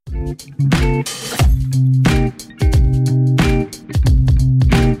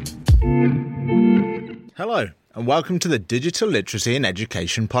Hello, and welcome to the Digital Literacy in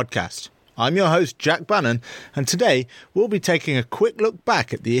Education podcast. I'm your host, Jack Bannon, and today we'll be taking a quick look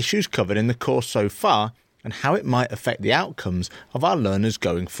back at the issues covered in the course so far and how it might affect the outcomes of our learners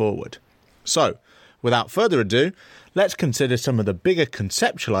going forward. So, without further ado, let's consider some of the bigger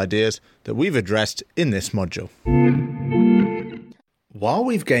conceptual ideas that we've addressed in this module. While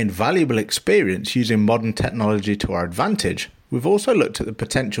we've gained valuable experience using modern technology to our advantage, we've also looked at the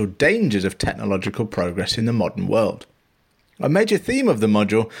potential dangers of technological progress in the modern world. A major theme of the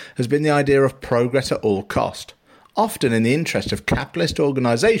module has been the idea of progress at all cost, often in the interest of capitalist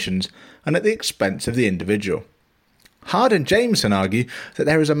organisations and at the expense of the individual. Hard and Jameson argue that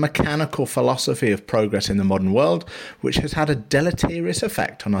there is a mechanical philosophy of progress in the modern world which has had a deleterious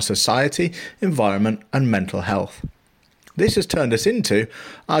effect on our society, environment and mental health. This has turned us into,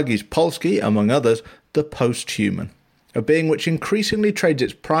 argues Polsky among others, the post-human, a being which increasingly trades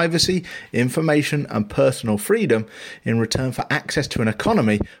its privacy, information and personal freedom in return for access to an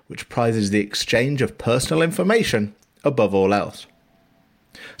economy which prizes the exchange of personal information above all else.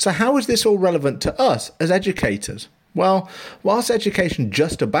 So how is this all relevant to us as educators? Well, whilst education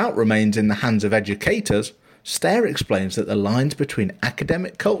just about remains in the hands of educators, Stair explains that the lines between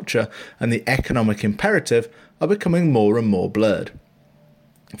academic culture and the economic imperative are becoming more and more blurred.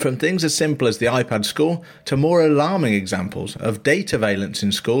 From things as simple as the iPad school to more alarming examples of data valence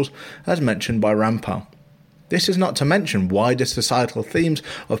in schools, as mentioned by Rampal. This is not to mention wider societal themes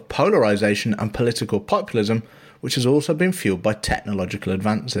of polarisation and political populism, which has also been fueled by technological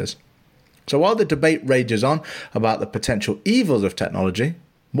advances. So while the debate rages on about the potential evils of technology,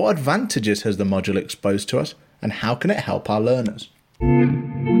 what advantages has the module exposed to us, and how can it help our learners?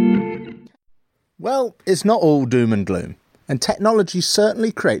 Well, it's not all doom and gloom, and technology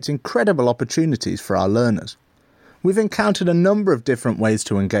certainly creates incredible opportunities for our learners. We've encountered a number of different ways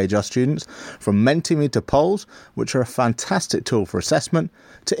to engage our students, from Mentimeter to polls, which are a fantastic tool for assessment,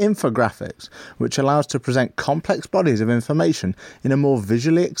 to infographics, which allows to present complex bodies of information in a more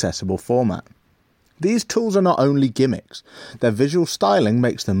visually accessible format. These tools are not only gimmicks. Their visual styling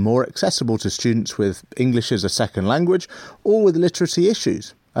makes them more accessible to students with English as a second language or with literacy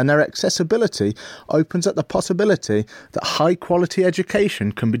issues, and their accessibility opens up the possibility that high-quality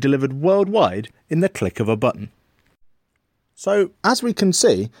education can be delivered worldwide in the click of a button. So, as we can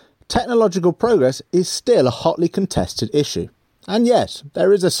see, technological progress is still a hotly contested issue. And yes,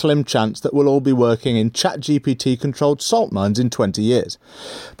 there is a slim chance that we'll all be working in ChatGPT-controlled salt mines in 20 years.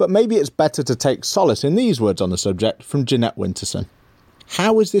 But maybe it's better to take solace in these words on the subject from Jeanette Winterson.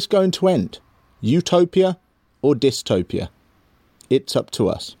 How is this going to end? Utopia or dystopia? It's up to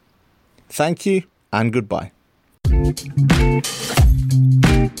us. Thank you and goodbye.